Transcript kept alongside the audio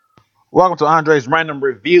Welcome to Andre's Random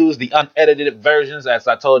Reviews, the unedited versions. As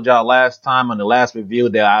I told y'all last time on the last review,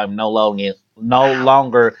 that I'm no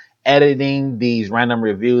longer editing these random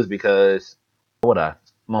reviews because I'm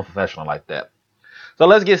unprofessional like that. So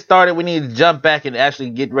let's get started. We need to jump back and actually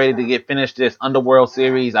get ready to finish this Underworld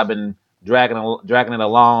series. I've been dragging it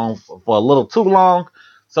along for a little too long.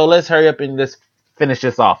 So let's hurry up and just finish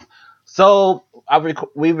this off. So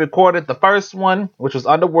we recorded the first one, which was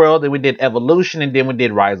Underworld, then we did Evolution, and then we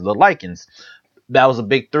did Rise of the Lycans. That was a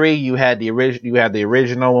big three. You had the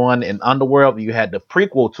original one in Underworld. You had the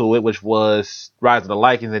prequel to it, which was Rise of the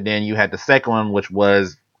Lycans, and then you had the second one, which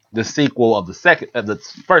was the sequel of the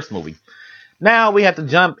first movie. Now we have to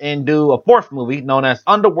jump and do a fourth movie known as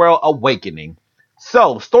Underworld Awakening.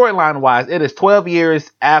 So storyline wise, it is 12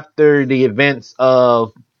 years after the events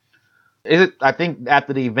of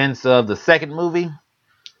after the events of the second movie.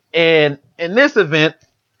 And in this event,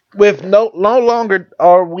 with no longer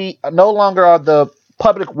are the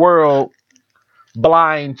public world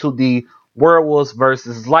blind to the werewolves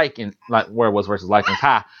versus lycans,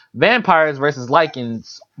 vampires versus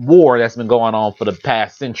lycans war that's been going on for the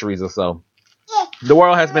past centuries or so. The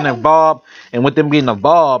world has been involved, and with them being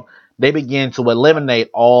involved, they begin to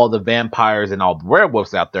eliminate all the vampires and all the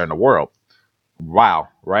werewolves out there in the world. Wow,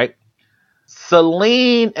 right?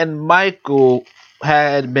 Selene and Michael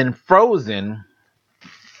had been frozen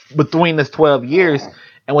between this 12 years,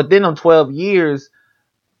 and within them 12 years,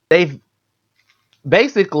 they've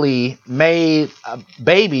basically made a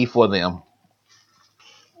baby for them.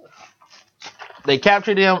 They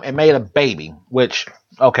captured him and made a baby, which,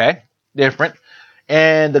 okay, different.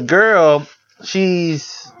 And the girl,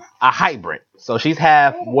 she's a hybrid. So she's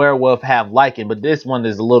half werewolf, half lycan, but this one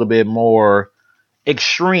is a little bit more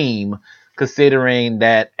extreme, considering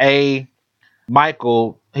that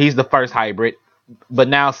Michael, he's the first hybrid, but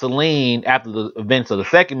now Selene, after the events of the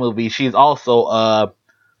second movie, she's also a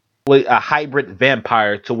hybrid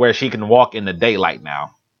vampire to where she can walk in the daylight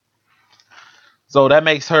now. So this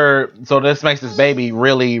makes this baby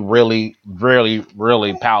really, really, really,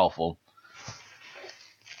 really powerful.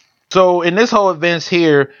 So in this whole events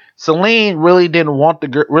here, Selene really didn't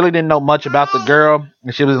know much about the girl,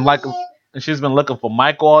 and she's been looking for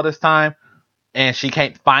Michael all this time, and she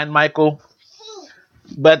can't find Michael.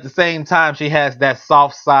 But at the same time, she has that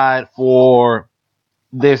soft side for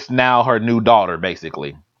this now her new daughter,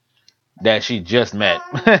 basically, that she just met.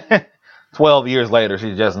 12 years later,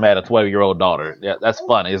 she just met a 12-year-old daughter. Yeah, that's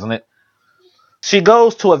fun, isn't it? She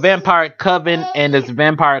goes to a vampire coven, and this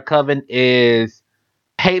vampire coven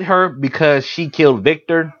hate her because she killed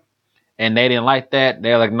Victor, and they didn't like that.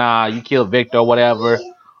 They're like, nah, you killed Victor or whatever.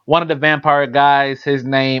 One of the vampire guys,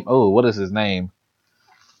 what is his name?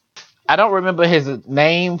 I don't remember his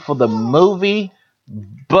name for the movie,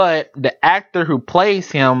 but the actor who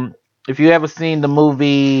plays him, if you ever seen the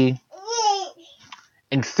movie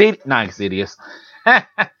Insidious,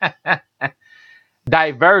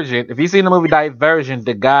 Divergent, if you've seen the movie Divergent,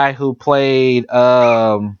 the guy who played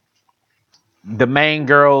the main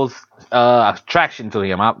girl's attraction to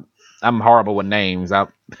him, I'm horrible with names.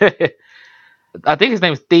 I think his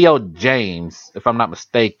name is Theo James, if I'm not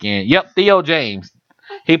mistaken. Yep, Theo James.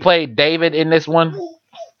 He played David in this one,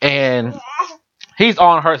 and he's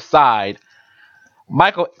on her side.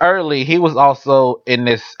 Michael Early, he was also in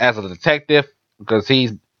this as a detective because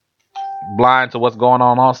he's blind to what's going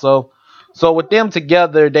on also. So with them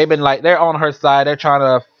together, they're on her side. They're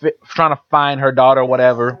trying to find her daughter or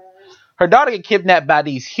whatever. Her daughter get kidnapped by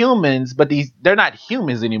these humans, but they're not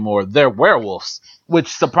humans anymore. They're werewolves, which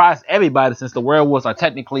surprised everybody since the werewolves are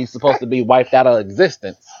technically supposed to be wiped out of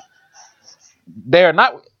existence. They are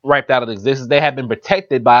not wiped out of existence. They have been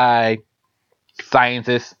protected by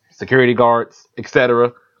scientists, security guards,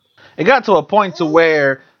 etc. It got to a point to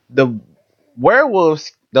where the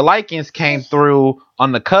werewolves, the lycans, came through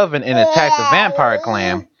on the coven and attacked the vampire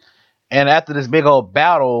clan. And after this big old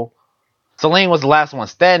battle, Selene was the last one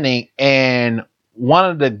standing, and one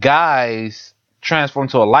of the guys transformed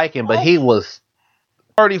to a lycan, but he was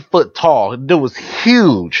 30 foot tall. The dude was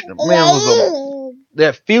huge. The man was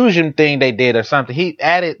that fusion thing they did or something. He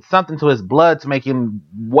added something to his blood to make him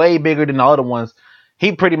way bigger than the other ones.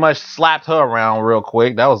 He pretty much slapped her around real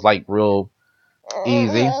quick. That was like real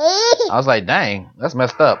easy. I was like, dang, that's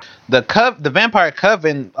messed up. The vampire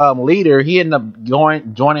coven leader, he ended up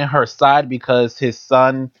joining her side because his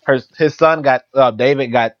son got David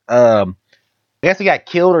got I guess he got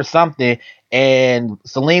killed or something, and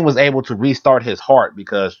Selene was able to restart his heart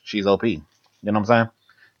because she's OP. You know what I'm saying?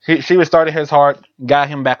 She restarted his heart, got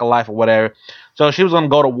him back alive or whatever. So she was gonna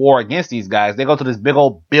go to war against these guys. They go to this big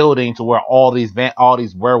old building to where all these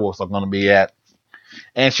werewolves are gonna be at.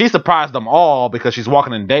 And she surprised them all because she's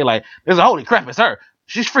walking in daylight. There's a holy crap, it's her.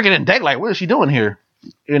 She's freaking in daylight. What is she doing here?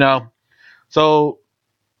 You know? So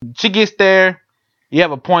she gets there. You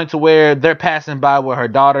have a point to where they're passing by with her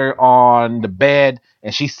daughter on the bed,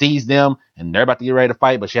 and she sees them, and they're about to get ready to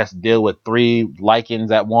fight, but she has to deal with 3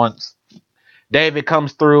 Lycans at once. David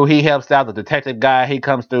comes through. He helps out. The detective guy, he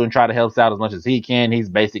comes through and try to help out as much as he can. He's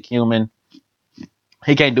basic human.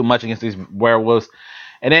 He can't do much against these werewolves.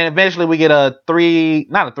 And then eventually we get not a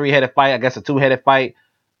 3-headed fight, I guess a 2-headed fight.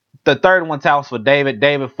 The third one talks for David.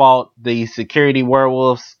 David fought the security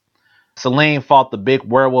werewolves. Selene fought the big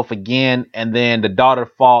werewolf again. And then the daughter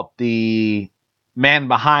fought the man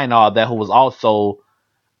behind all that, who was also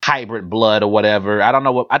hybrid blood or whatever. I don't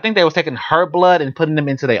know what. I think they was taking her blood and putting them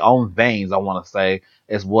into their own veins, I want to say,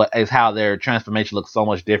 is how their transformation looks so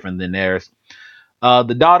much different than theirs.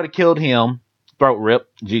 The daughter killed him. Throat rip.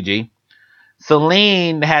 GG.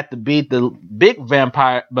 Selene had to beat the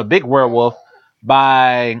big werewolf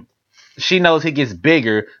by, she knows he gets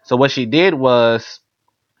bigger. So what she did was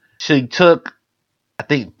she took, I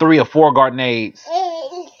think, 3 or 4 grenades,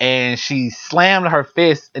 and she slammed her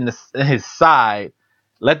fist in his side,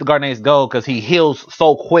 let the grenades go because he heals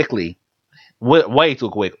so quickly, way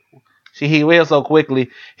too quick. He heals so quickly.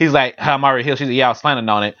 He's like, I'm already healed. She's like, yeah, I was planning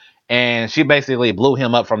on it. And she basically blew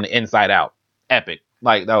him up from the inside out. Epic.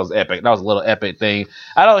 Like, that was epic. That was a little epic thing.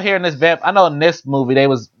 I know here in this I know in this movie they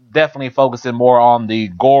was definitely focusing more on the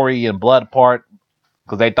gory and blood part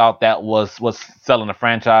because they thought that was what's selling the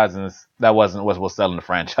franchise, and that wasn't what was selling the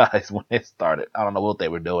franchise when it started. I don't know what they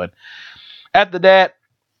were doing. After that,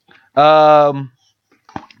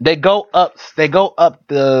 they go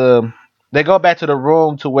back to the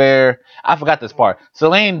room to where, I forgot this part.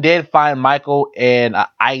 Selene did find Michael in an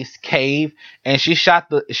ice cave, and she shot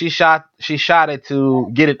it to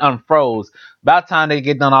get it unfroze. About time they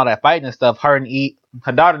get done all that fighting and stuff, her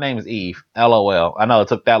daughter name is Eve. LOL. I know it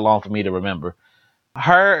took that long for me to remember.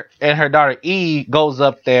 Her and her daughter Eve goes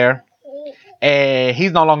up there, and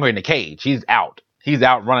he's no longer in the cage. He's out. He's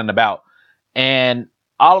out running about, and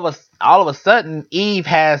all of a sudden, Eve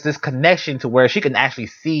has this connection to where she can actually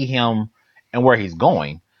see him and where he's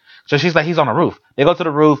going. So she's like, he's on the roof. They go to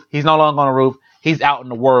the roof. He's no longer on the roof. He's out in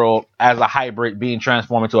the world as a hybrid being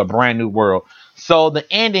transformed into a brand new world. So the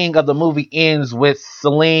ending of the movie ends with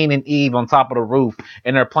Selene and Eve on top of the roof,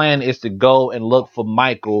 and their plan is to go and look for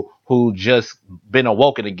Michael, who just been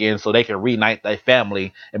awoken again, so they can reunite their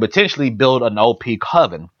family and potentially build an OP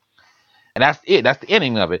coven. And that's it. That's the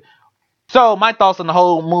ending of it. So my thoughts on the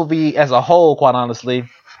whole movie as a whole, quite honestly,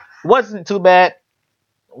 wasn't too bad.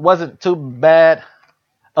 Wasn't too bad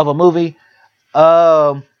of a movie.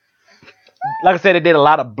 Like I said, they did a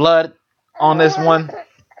lot of blood on this one.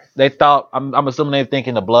 They thought, I'm assuming they're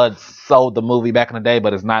thinking the blood sold the movie back in the day,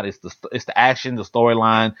 but it's not. It's the action, the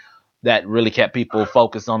storyline that really kept people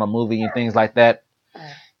focused on the movie and things like that.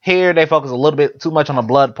 Here they focus a little bit too much on the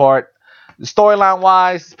blood part. The storyline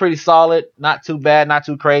wise, it's pretty solid. Not too bad, not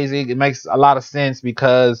too crazy. It makes a lot of sense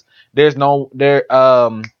because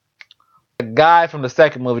the guy from the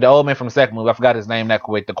second movie, the old man from the second movie, I forgot his name that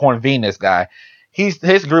quick, the Corn Venus guy.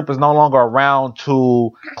 His group is no longer around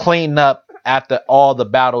to clean up after all the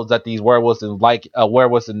battles that these werewolves and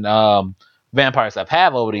vampires have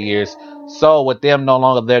had over the years. So with them no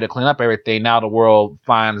longer there to clean up everything, now the world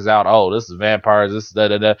finds out, oh, this is vampires, this is da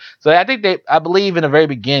da da. So I believe in the very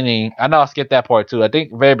beginning, I know I skipped that part too. I think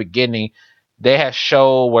the very beginning they had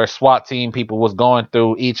show where SWAT team people was going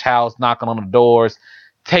through each house, knocking on the doors,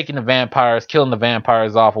 taking the vampires, killing the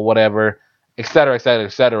vampires off or whatever, etc., etc.,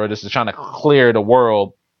 etc. Just trying to clear the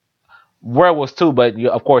world. Werewolves too, but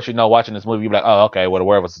of course, watching this movie, you're like, oh, okay, well, the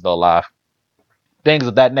werewolves are still alive. Things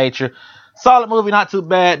of that nature. Solid movie, not too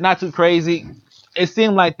bad, not too crazy. It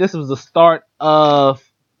seemed like this was the start of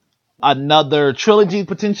another trilogy,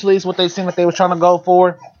 potentially, is what they seemed like they were trying to go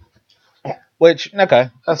for. Which,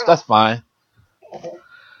 okay, that's fine.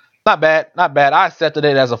 Not bad. I accepted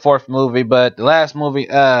it as a 4th movie, but the last movie,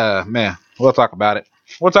 man, we'll talk about it.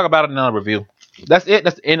 We'll talk about it in another review. That's it.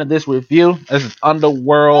 That's the end of this review. This is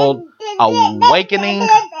Underworld Awakening.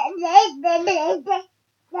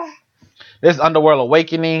 This is Underworld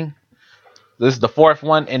Awakening. This is the 4th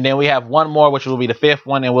one, and then we have one more, which will be the 5th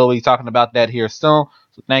one, and we'll be talking about that here soon.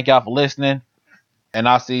 So thank y'all for listening, and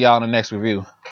I'll see y'all in the next review.